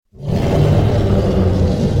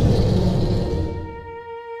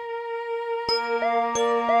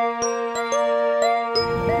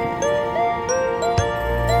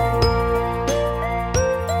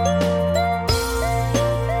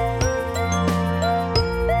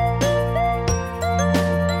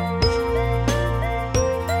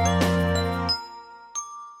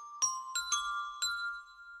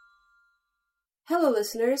Hello,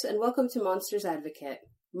 listeners, and welcome to Monsters Advocate.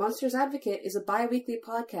 Monsters Advocate is a bi-weekly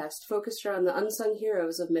podcast focused around the unsung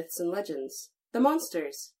heroes of myths and legends, the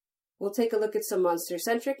monsters. We'll take a look at some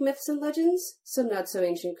monster-centric myths and legends, some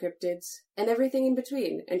not-so-ancient cryptids, and everything in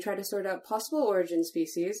between, and try to sort out possible origin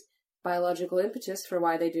species, biological impetus for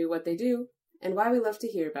why they do what they do, and why we love to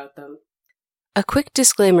hear about them. A quick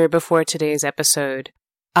disclaimer before today's episode.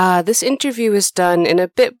 This interview is done in a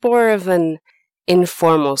bit more of an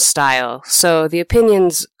informal style, so the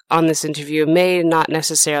opinions on this interview may not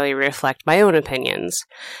necessarily reflect my own opinions.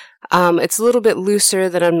 It's a little bit looser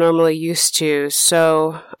than I'm normally used to,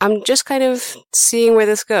 so I'm just kind of seeing where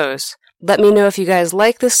this goes. Let me know if you guys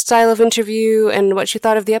like this style of interview and what you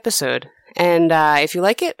thought of the episode. And if you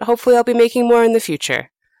like it, hopefully I'll be making more in the future.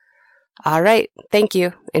 Alright, thank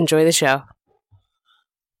you. Enjoy the show.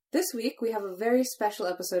 This week we have a very special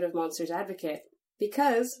episode of Monsters Advocate.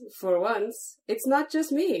 Because, for once, it's not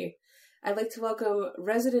just me. I'd like to welcome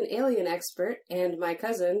resident alien expert and my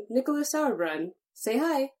cousin, Nicholas Sauerbrunn. Say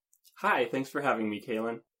hi. Hi, thanks for having me,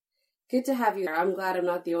 Kaylin. Good to have you. I'm glad I'm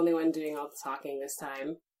not the only one doing all the talking this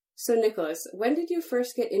time. So, Nicholas, when did you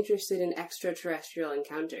first get interested in extraterrestrial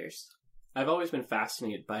encounters? I've always been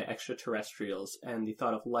fascinated by extraterrestrials and the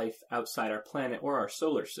thought of life outside our planet or our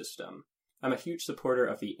solar system. I'm a huge supporter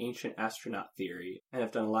of the ancient astronaut theory, and have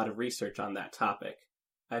done a lot of research on that topic.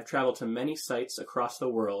 I've traveled to many sites across the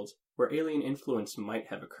world where alien influence might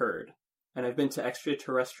have occurred, and I've been to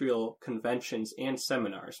extraterrestrial conventions and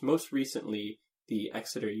seminars, most recently the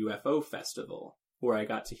Exeter UFO Festival, where I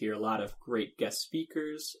got to hear a lot of great guest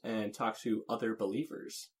speakers and talk to other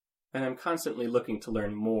believers. And I'm constantly looking to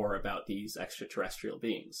learn more about these extraterrestrial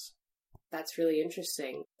beings. That's really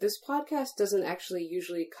interesting. This podcast doesn't actually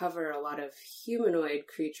usually cover a lot of humanoid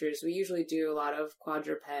creatures. We usually do a lot of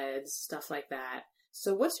quadrupeds, stuff like that.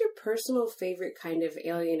 So what's your personal favorite kind of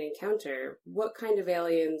alien encounter? What kind of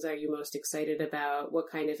aliens are you most excited about? What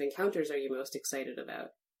kind of encounters are you most excited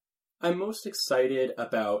about? I'm most excited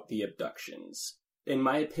about the abductions. In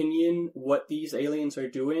my opinion, what these aliens are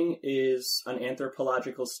doing is an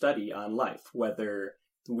anthropological study on life, whether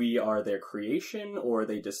we are their creation or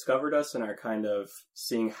they discovered us and are kind of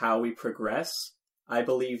seeing how we progress. I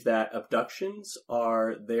believe that abductions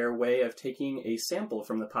are their way of taking a sample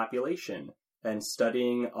from the population and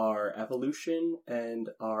studying our evolution and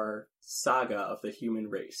our saga of the human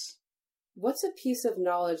race. What's a piece of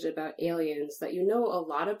knowledge about aliens that you know a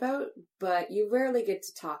lot about, but you rarely get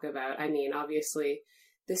to talk about? I mean, obviously,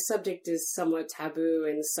 this subject is somewhat taboo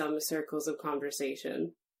in some circles of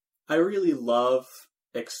conversation. I really love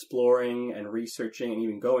exploring and researching and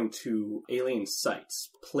even going to alien sites,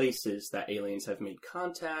 places that aliens have made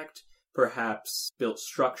contact, perhaps built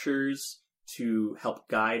structures to help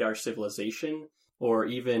guide our civilization, or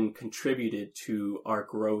even contributed to our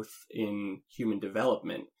growth in human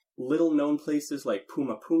development. Little known places like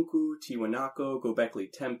Pumapunku, Tiwanaku,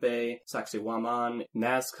 Göbekli Tepe, Sacsayhuaman,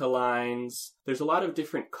 Nazca Lines. There's a lot of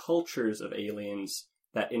different cultures of aliens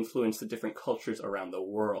that influence the different cultures around the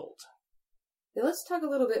world. Now let's talk a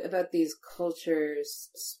little bit about these cultures,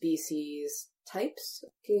 species, types.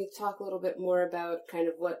 Can you talk a little bit more about kind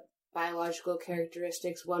of what biological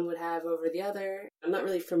characteristics one would have over the other? I'm not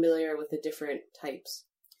really familiar with the different types.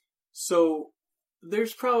 So,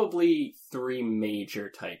 there's probably three major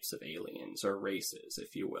types of aliens, or races,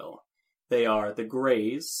 if you will. They are the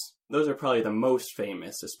Greys. Those are probably the most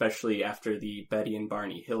famous, especially after the Betty and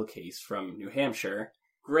Barney Hill case from New Hampshire.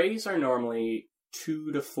 Greys are normally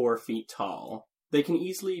 2 to 4 feet tall. They can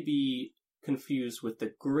easily be confused with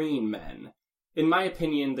the green men. In my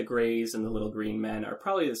opinion, the Greys and the little green men are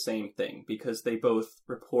probably the same thing, because they both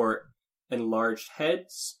report enlarged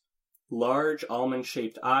heads, large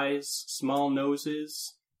almond-shaped eyes, small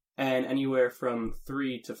noses, and anywhere from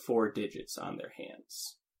 3 to 4 digits on their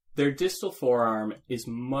hands. Their distal forearm is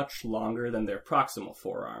much longer than their proximal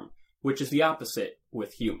forearm, which is the opposite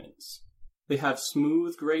with humans. They have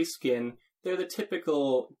smooth gray skin. They're the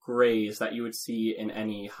typical Greys that you would see in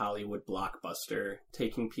any Hollywood blockbuster,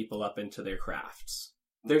 taking people up into their crafts.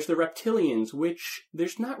 There's the reptilians, which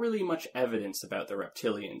there's not really much evidence about the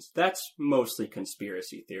reptilians. That's mostly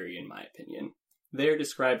conspiracy theory, in my opinion. They're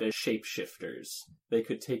described as shapeshifters. They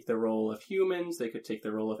could take the role of humans, they could take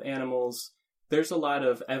the role of animals. There's a lot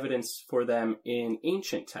of evidence for them in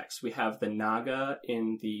ancient texts. We have the Naga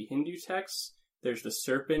in the Hindu texts. There's the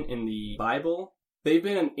serpent in the Bible. They've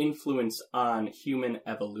been an influence on human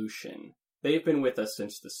evolution. They've been with us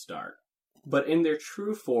since the start. But in their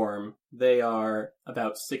true form, they are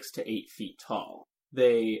about 6 to 8 feet tall.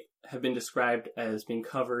 They have been described as being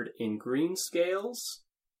covered in green scales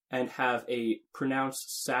and have a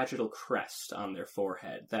pronounced sagittal crest on their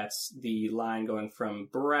forehead. That's the line going from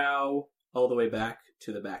brow all the way back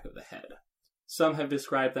to the back of the head. Some have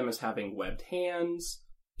described them as having webbed hands,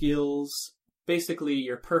 gills, basically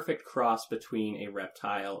your perfect cross between a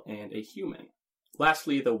reptile and a human.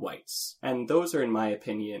 Lastly, the whites, and those are, in my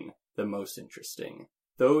opinion, the most interesting.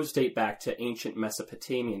 Those date back to ancient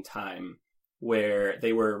Mesopotamian time, where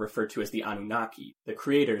they were referred to as the Anunnaki, the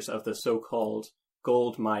creators of the so-called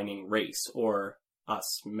gold mining race, or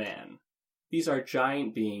us man. These are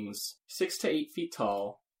giant beings, 6 to 8 feet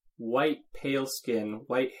tall, white, pale skin,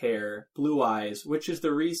 white hair, blue eyes, which is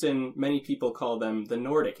the reason many people call them the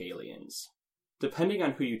Nordic aliens. Depending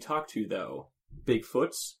on who you talk to, though,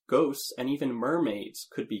 Bigfoots, ghosts, and even mermaids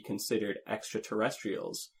could be considered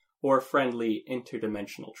extraterrestrials, or friendly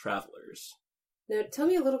interdimensional travelers. Now, tell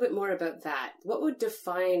me a little bit more about that. What would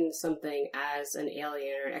define something as an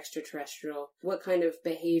alien or an extraterrestrial? What kind of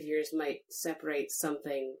behaviors might separate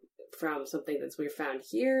something from something that's we found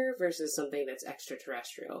here versus something that's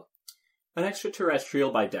extraterrestrial? An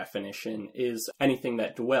extraterrestrial, by definition, is anything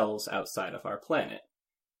that dwells outside of our planet.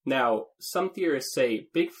 Now, some theorists say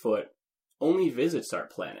Bigfoot only visits our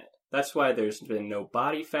planet. That's why there's been no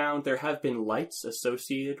body found. There have been lights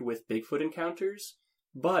associated with Bigfoot encounters,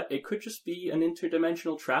 but it could just be an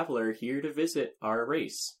interdimensional traveler here to visit our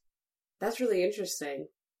race. That's really interesting.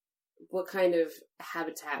 What kind of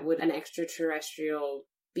habitat would an extraterrestrial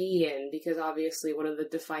be in? Because obviously one of the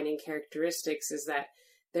defining characteristics is that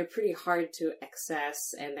they're pretty hard to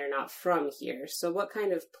access and they're not from here. So what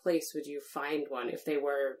kind of place would you find one if they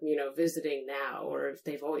were, visiting now or if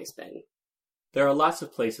they've always been? There are lots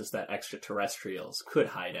of places that extraterrestrials could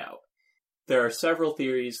hide out. There are several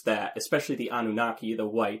theories that, especially the Anunnaki, the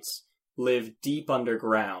whites, live deep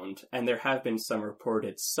underground, and there have been some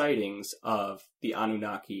reported sightings of the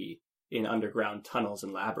Anunnaki in underground tunnels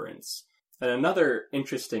and labyrinths. And another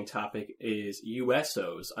interesting topic is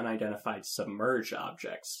USOs, unidentified submerged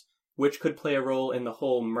objects, which could play a role in the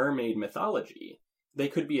whole mermaid mythology. They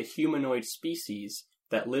could be a humanoid species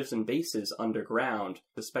that lives in bases underground,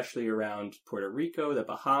 especially around Puerto Rico, the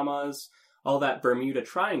Bahamas, all that Bermuda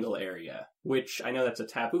Triangle area, which I know that's a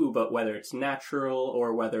taboo, but whether it's natural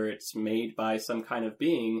or whether it's made by some kind of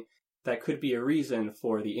being, that could be a reason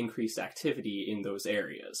for the increased activity in those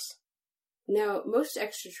areas. Now, most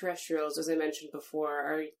extraterrestrials, as I mentioned before,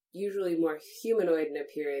 are usually more humanoid in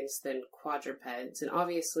appearance than quadrupeds. And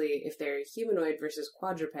obviously, if they're humanoid versus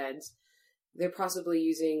quadrupeds, they're possibly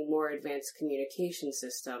using more advanced communication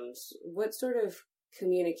systems. What sort of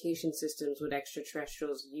communication systems would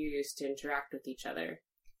extraterrestrials use to interact with each other?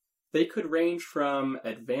 They could range from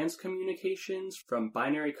advanced communications, from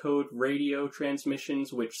binary code radio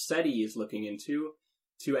transmissions, which SETI is looking into,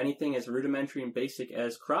 to anything as rudimentary and basic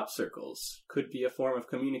as crop circles. Could be a form of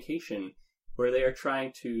communication where they are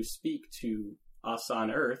trying to speak to us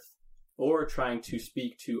on Earth or trying to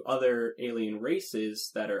speak to other alien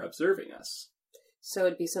races that are observing us. So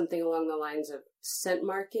it'd be something along the lines of scent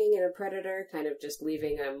marking in a predator, kind of just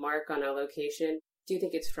leaving a mark on a location. Do you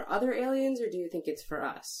think it's for other aliens or do you think it's for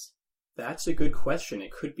us? That's a good question.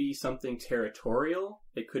 It could be something territorial.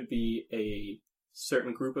 It could be a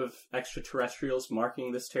certain group of extraterrestrials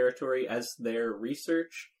marking this territory as their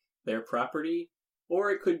research, their property,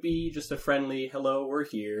 or it could be just a friendly, hello, we're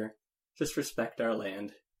here, just respect our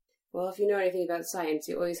land. Well, if you know anything about science,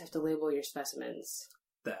 you always have to label your specimens.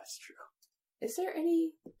 That's true. Is there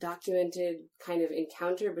any documented kind of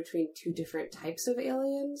encounter between two different types of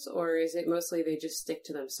aliens, or is it mostly they just stick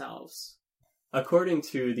to themselves? According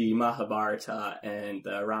to the Mahabharata and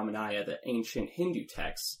the Ramayana, the ancient Hindu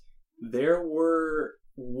texts, there were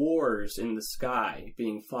wars in the sky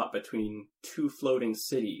being fought between two floating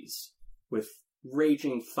cities, with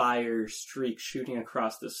raging fire streaks shooting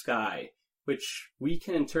across the sky, which we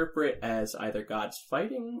can interpret as either gods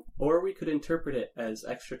fighting, or we could interpret it as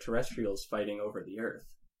extraterrestrials fighting over the Earth.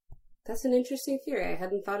 That's an interesting theory. I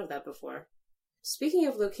hadn't thought of that before. Speaking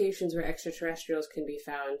of locations where extraterrestrials can be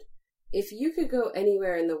found, if you could go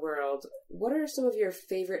anywhere in the world, what are some of your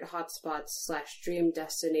favorite hotspots / dream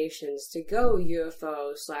destinations to go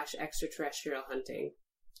UFO / extraterrestrial hunting?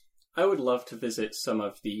 I would love to visit some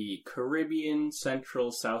of the Caribbean,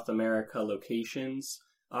 Central, South America locations.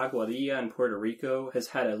 Aguadilla in Puerto Rico has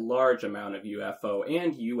had a large amount of UFO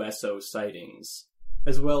and USO sightings,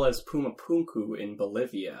 as well as Pumapunku in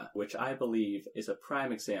Bolivia, which I believe is a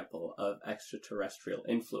prime example of extraterrestrial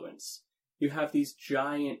influence. You have these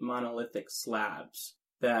giant monolithic slabs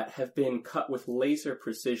that have been cut with laser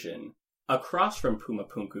precision. Across from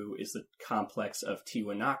Pumapunku is the complex of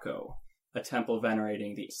Tiwanaku, a temple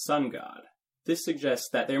venerating the sun god. This suggests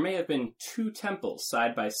that there may have been two temples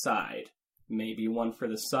side by side, maybe one for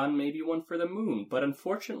the sun, maybe one for the moon, but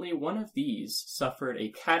unfortunately one of these suffered a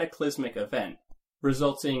cataclysmic event,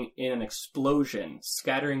 resulting in an explosion,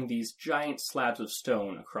 scattering these giant slabs of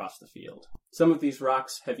stone across the field. Some of these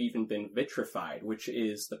rocks have even been vitrified, which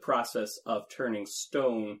is the process of turning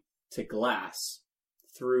stone to glass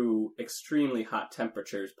through extremely hot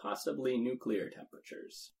temperatures, possibly nuclear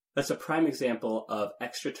temperatures. That's a prime example of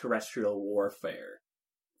extraterrestrial warfare.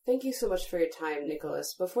 Thank you so much for your time,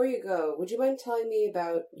 Nicholas. Before you go, would you mind telling me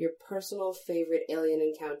about your personal favorite alien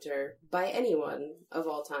encounter by anyone of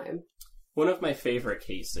all time? One of my favorite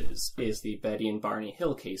cases is the Betty and Barney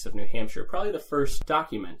Hill case of New Hampshire, probably the first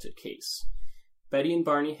documented case. Betty and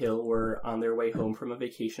Barney Hill were on their way home from a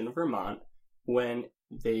vacation in Vermont when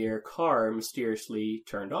their car mysteriously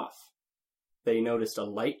turned off. They noticed a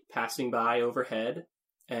light passing by overhead,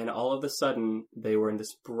 and all of a sudden, they were in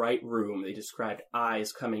this bright room. They described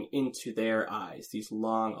eyes coming into their eyes, these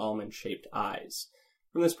long almond-shaped eyes.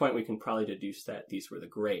 From this point, we can probably deduce that these were the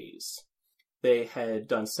Greys. They had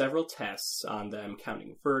done several tests on them,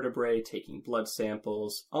 counting vertebrae, taking blood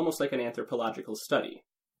samples, almost like an anthropological study.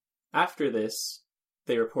 After this,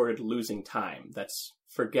 they reported losing time. That's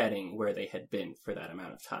forgetting where they had been for that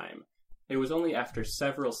amount of time. It was only after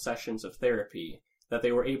several sessions of therapy that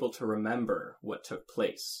they were able to remember what took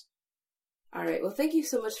place. All right. Well, thank you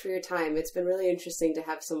so much for your time. It's been really interesting to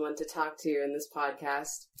have someone to talk to in this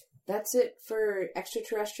podcast. That's it for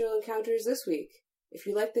Extraterrestrial Encounters this week. If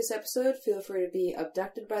you like this episode, feel free to be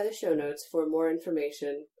abducted by the show notes for more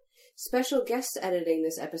information. Special guest editing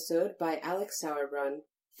this episode by Alex Sauerbrunn.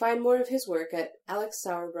 Find more of his work at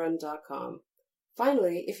alexsauerbrunn.com.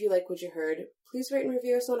 Finally, if you like what you heard, please rate and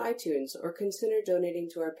review us on iTunes or consider donating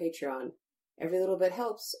to our Patreon. Every little bit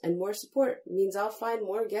helps, and more support means I'll find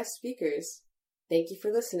more guest speakers. Thank you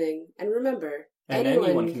for listening, and remember,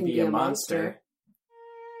 anyone can be a monster